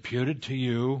was imputed to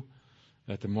you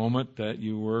at the moment that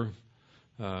you were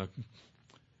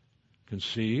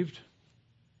conceived.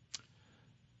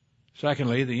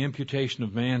 Secondly, the imputation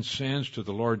of man's sins to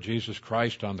the Lord Jesus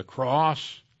Christ on the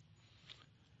cross.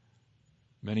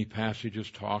 Many passages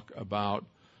talk about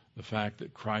the fact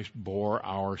that Christ bore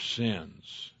our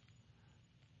sins.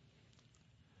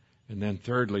 And then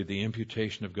thirdly, the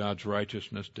imputation of God's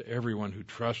righteousness to everyone who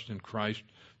trusts in Christ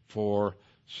for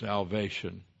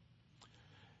salvation.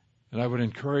 And I would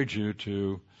encourage you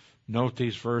to note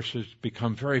these verses,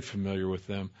 become very familiar with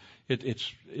them.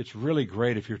 It's really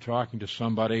great if you're talking to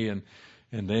somebody and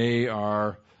they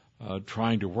are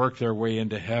trying to work their way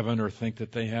into heaven, or think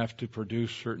that they have to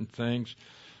produce certain things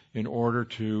in order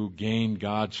to gain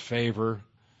God's favor.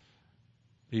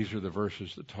 These are the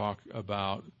verses that talk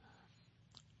about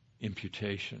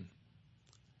imputation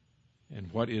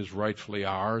and what is rightfully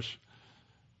ours,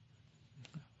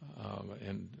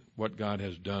 and what God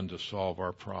has done to solve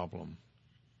our problem.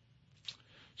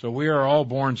 So we are all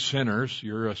born sinners.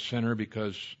 You're a sinner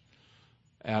because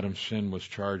Adam's sin was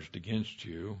charged against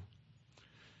you.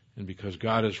 And because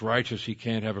God is righteous, he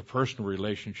can't have a personal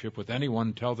relationship with anyone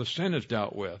until the sin is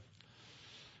dealt with.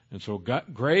 And so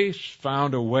grace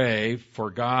found a way for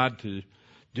God to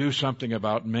do something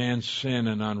about man's sin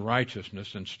and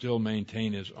unrighteousness and still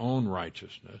maintain his own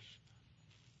righteousness.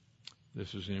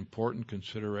 This is an important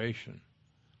consideration.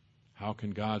 How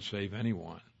can God save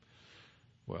anyone?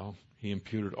 Well, he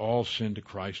imputed all sin to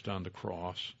Christ on the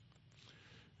cross.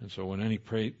 And so when any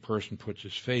person puts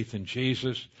his faith in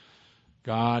Jesus,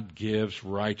 God gives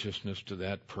righteousness to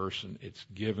that person. It's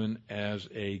given as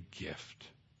a gift.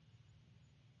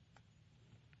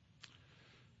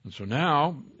 And so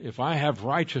now, if I have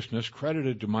righteousness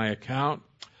credited to my account,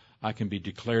 I can be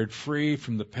declared free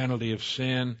from the penalty of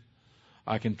sin.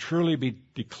 I can truly be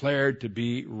declared to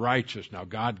be righteous. Now,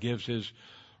 God gives his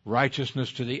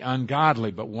righteousness to the ungodly,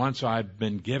 but once I've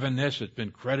been given this, it's been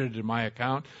credited to my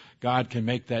account, God can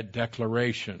make that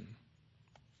declaration.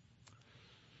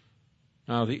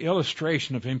 Now, the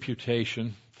illustration of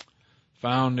imputation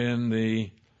found in the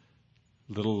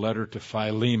little letter to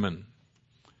Philemon,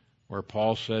 where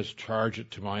Paul says, charge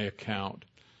it to my account.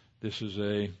 This is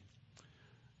a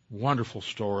wonderful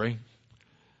story.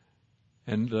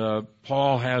 And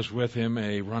Paul has with him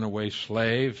a runaway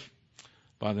slave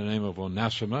by the name of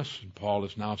Onesimus. And Paul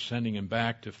is now sending him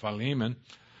back to Philemon,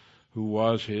 who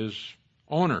was his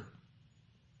owner.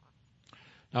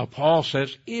 Now Paul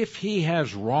says, if he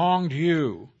has wronged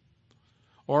you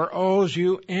or owes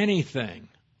you anything,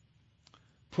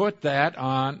 put that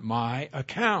on my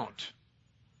account.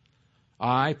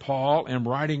 I, Paul, am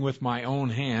writing with my own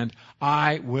hand,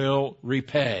 I will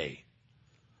repay.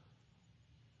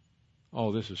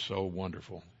 Oh, this is so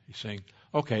wonderful. He's saying,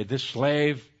 okay, this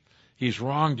slave, he's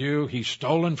wronged you, he's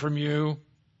stolen from you.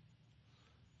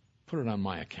 Put it on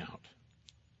my account.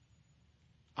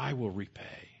 I will repay.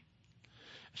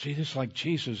 See, this is like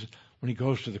Jesus when he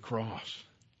goes to the cross.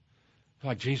 It's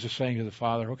like Jesus saying to the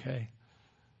Father, okay,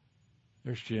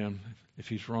 there's Jim. If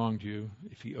he's wronged you,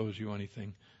 if he owes you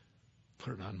anything,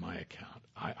 put it on my account.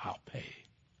 I'll pay.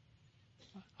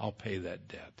 I'll pay that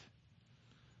debt.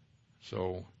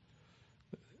 So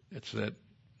it's that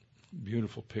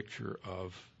beautiful picture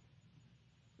of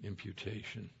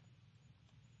imputation.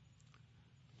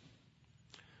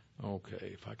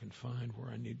 Okay, if I can find where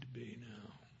I need to be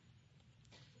now.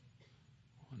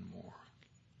 One more.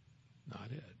 Not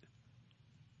it.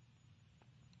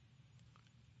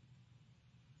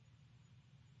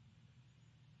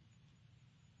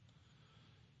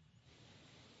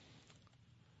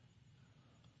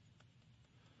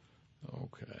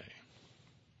 Okay.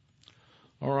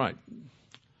 All right.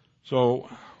 So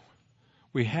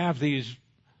we have these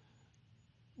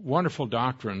wonderful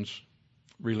doctrines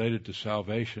related to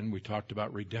salvation. We talked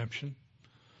about redemption,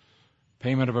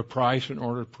 payment of a price in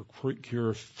order to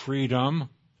procure freedom.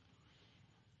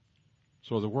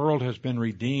 So the world has been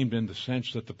redeemed in the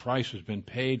sense that the price has been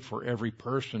paid for every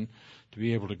person to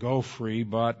be able to go free,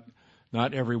 but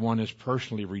not everyone is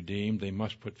personally redeemed. They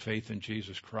must put faith in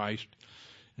Jesus Christ.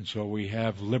 And so we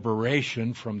have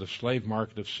liberation from the slave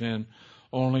market of sin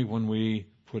only when we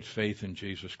put faith in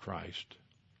Jesus Christ.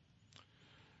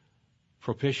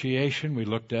 Propitiation, we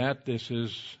looked at. This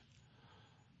is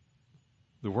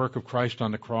the work of Christ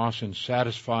on the cross in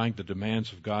satisfying the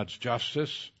demands of God's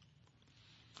justice.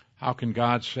 How can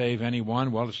God save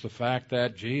anyone? Well, it's the fact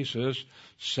that Jesus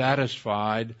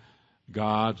satisfied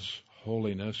God's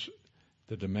holiness,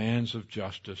 the demands of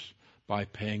justice, by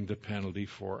paying the penalty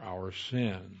for our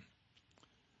sin.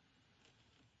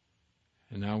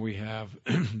 And now we have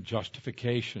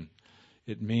justification.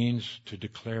 It means to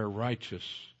declare righteous.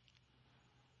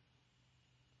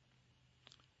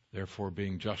 Therefore,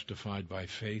 being justified by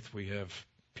faith, we have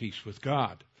peace with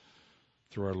God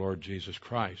through our Lord Jesus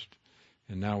Christ.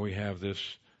 And now we have this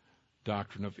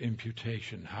doctrine of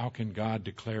imputation. How can God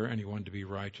declare anyone to be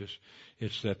righteous?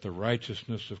 It's that the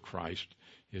righteousness of Christ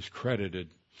is credited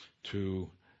to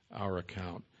our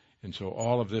account. And so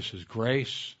all of this is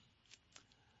grace.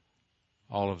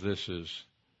 All of this is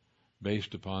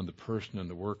based upon the person and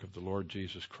the work of the Lord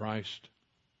Jesus Christ.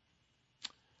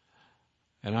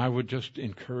 And I would just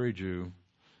encourage you,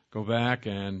 go back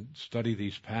and study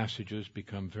these passages,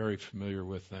 become very familiar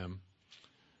with them.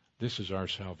 This is our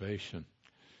salvation.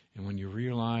 And when you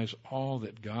realize all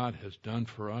that God has done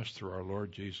for us through our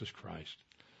Lord Jesus Christ,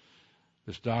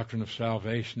 this doctrine of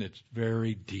salvation, it's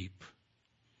very deep.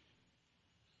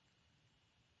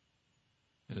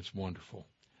 And it's wonderful.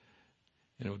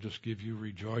 And it will just give you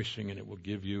rejoicing, and it will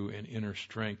give you an inner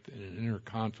strength and an inner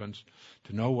confidence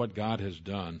to know what God has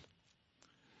done.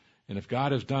 And if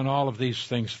God has done all of these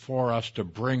things for us to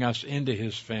bring us into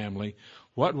His family,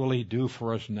 what will He do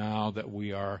for us now that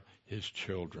we are His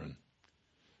children?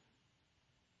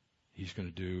 He's going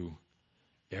to do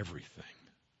everything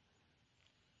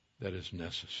that is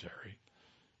necessary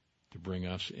to bring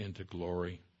us into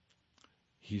glory.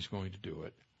 He's going to do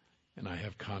it. And I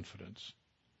have confidence.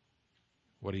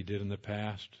 What He did in the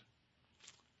past,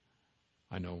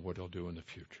 I know what He'll do in the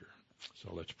future.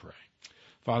 So let's pray.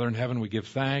 Father in heaven, we give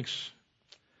thanks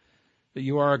that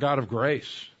You are a God of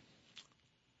grace.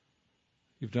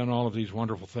 You've done all of these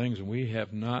wonderful things, and we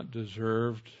have not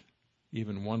deserved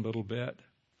even one little bit.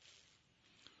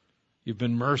 You've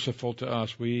been merciful to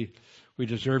us. We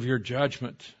deserve Your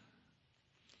judgment,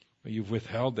 but You've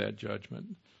withheld that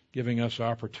judgment, giving us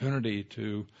opportunity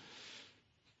to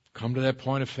come to that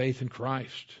point of faith in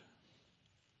Christ.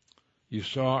 You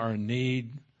saw our need.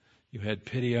 You had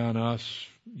pity on us.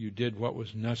 You did what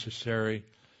was necessary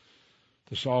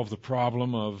to solve the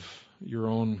problem of Your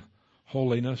own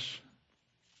holiness.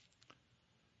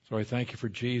 So I thank You for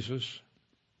Jesus,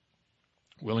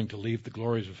 willing to leave the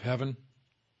glories of heaven,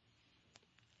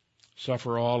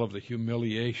 suffer all of the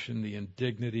humiliation, the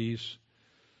indignities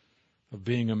of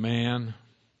being a man,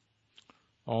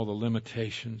 all the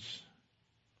limitations.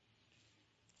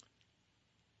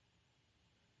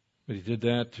 But He did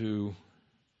that to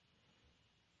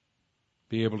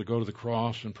be able to go to the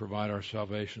cross and provide our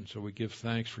salvation. So we give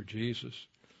thanks for Jesus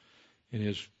and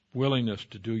His willingness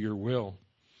to do Your will.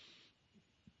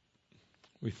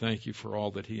 We thank You for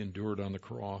all that He endured on the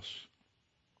cross,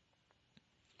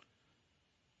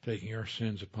 taking our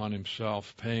sins upon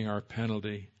Himself, paying our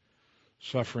penalty,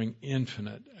 suffering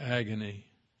infinite agony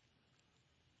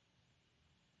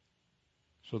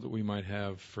so that we might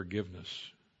have forgiveness,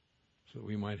 so that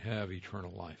we might have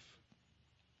eternal life.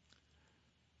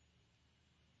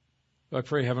 I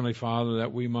pray, Heavenly Father,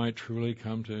 that we might truly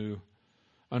come to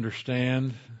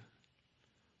understand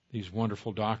these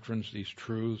wonderful doctrines, these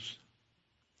truths,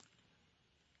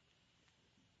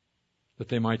 that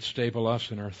they might stable us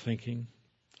in our thinking,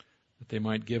 that they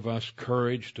might give us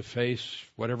courage to face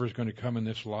whatever is going to come in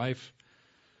this life,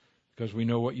 because we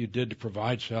know what You did to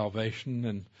provide salvation,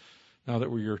 and now that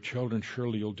we're Your children,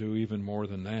 surely You'll do even more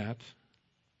than that.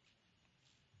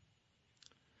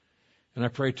 And I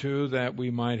pray, too, that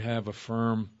we might have a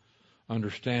firm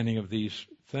understanding of these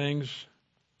things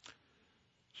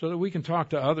so that we can talk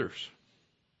to others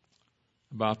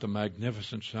about the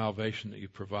magnificent salvation that You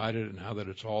provided and how that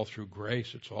it's all through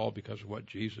grace. It's all because of what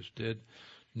Jesus did,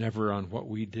 never on what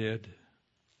we did.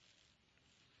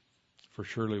 For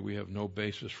surely we have no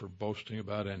basis for boasting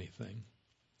about anything.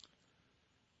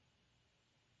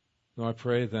 So I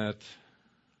pray that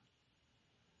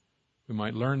we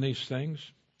might learn these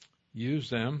things, use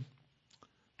them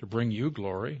to bring you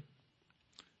glory,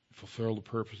 fulfill the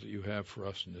purpose that you have for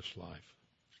us in this life.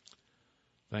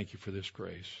 Thank you for this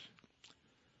grace.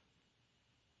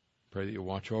 Pray that you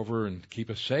watch over and keep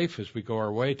us safe as we go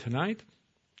our way tonight.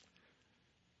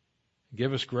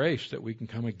 Give us grace that we can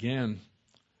come again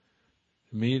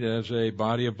to meet as a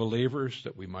body of believers,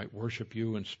 that we might worship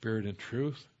you in spirit and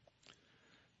truth,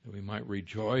 that we might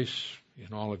rejoice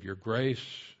in all of your grace,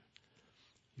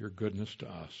 your goodness to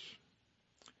us.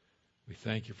 We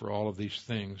thank you for all of these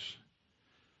things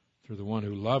through the one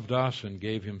who loved us and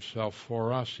gave himself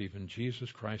for us, even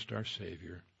Jesus Christ our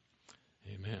Savior.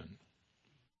 Amen.